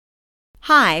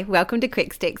Hi, welcome to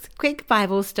Quick Sticks, quick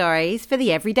Bible stories for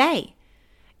the everyday.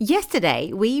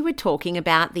 Yesterday, we were talking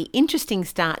about the interesting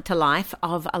start to life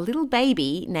of a little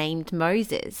baby named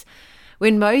Moses.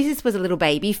 When Moses was a little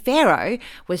baby, Pharaoh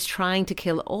was trying to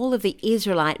kill all of the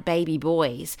Israelite baby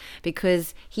boys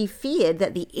because he feared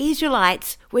that the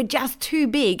Israelites were just too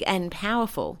big and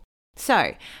powerful.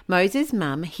 So, Moses'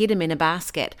 mum hid him in a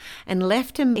basket and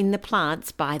left him in the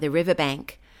plants by the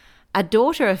riverbank. A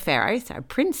daughter of Pharaoh, so a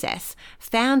princess,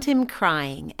 found him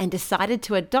crying and decided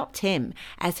to adopt him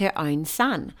as her own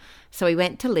son. So he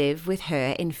went to live with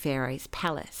her in Pharaoh's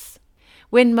palace.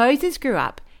 When Moses grew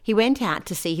up, he went out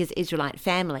to see his Israelite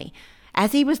family.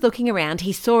 As he was looking around,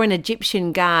 he saw an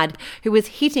Egyptian guard who was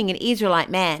hitting an Israelite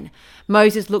man.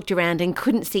 Moses looked around and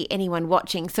couldn't see anyone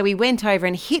watching, so he went over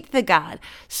and hit the guard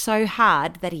so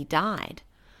hard that he died.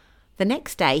 The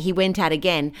next day he went out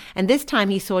again, and this time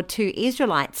he saw two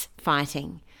Israelites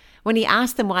fighting. When he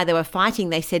asked them why they were fighting,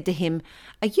 they said to him,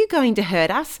 "Are you going to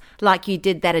hurt us like you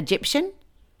did that Egyptian?"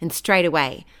 And straight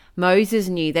away, Moses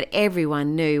knew that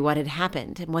everyone knew what had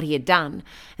happened and what he had done,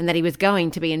 and that he was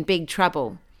going to be in big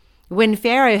trouble. When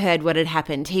Pharaoh heard what had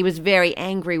happened, he was very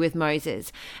angry with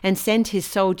Moses and sent his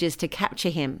soldiers to capture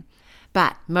him.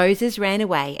 But Moses ran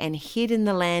away and hid in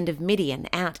the land of Midian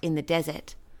out in the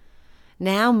desert.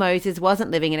 Now Moses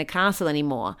wasn't living in a castle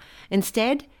anymore.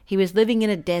 Instead, he was living in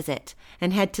a desert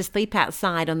and had to sleep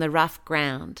outside on the rough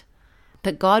ground.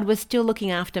 But God was still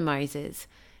looking after Moses.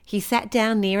 He sat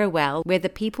down near a well where the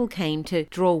people came to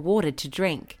draw water to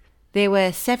drink. There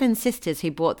were 7 sisters who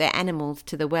brought their animals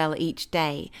to the well each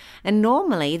day, and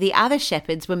normally the other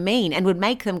shepherds were mean and would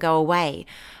make them go away.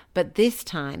 But this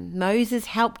time Moses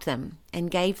helped them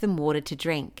and gave them water to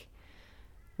drink.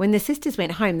 When the sisters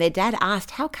went home, their dad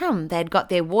asked how come they had got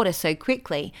their water so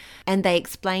quickly, and they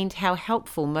explained how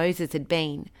helpful Moses had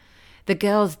been. The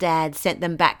girls' dad sent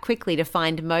them back quickly to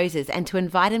find Moses and to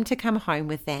invite him to come home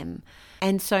with them.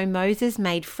 And so Moses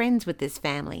made friends with this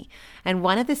family, and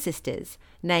one of the sisters,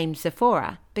 named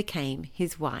Zipporah, became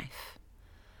his wife.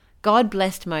 God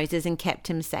blessed Moses and kept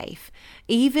him safe.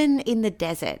 Even in the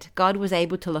desert, God was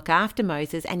able to look after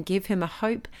Moses and give him a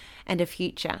hope and a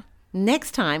future.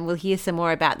 Next time, we'll hear some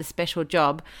more about the special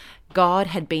job God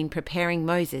had been preparing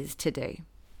Moses to do.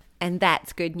 And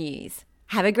that's good news.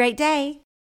 Have a great day.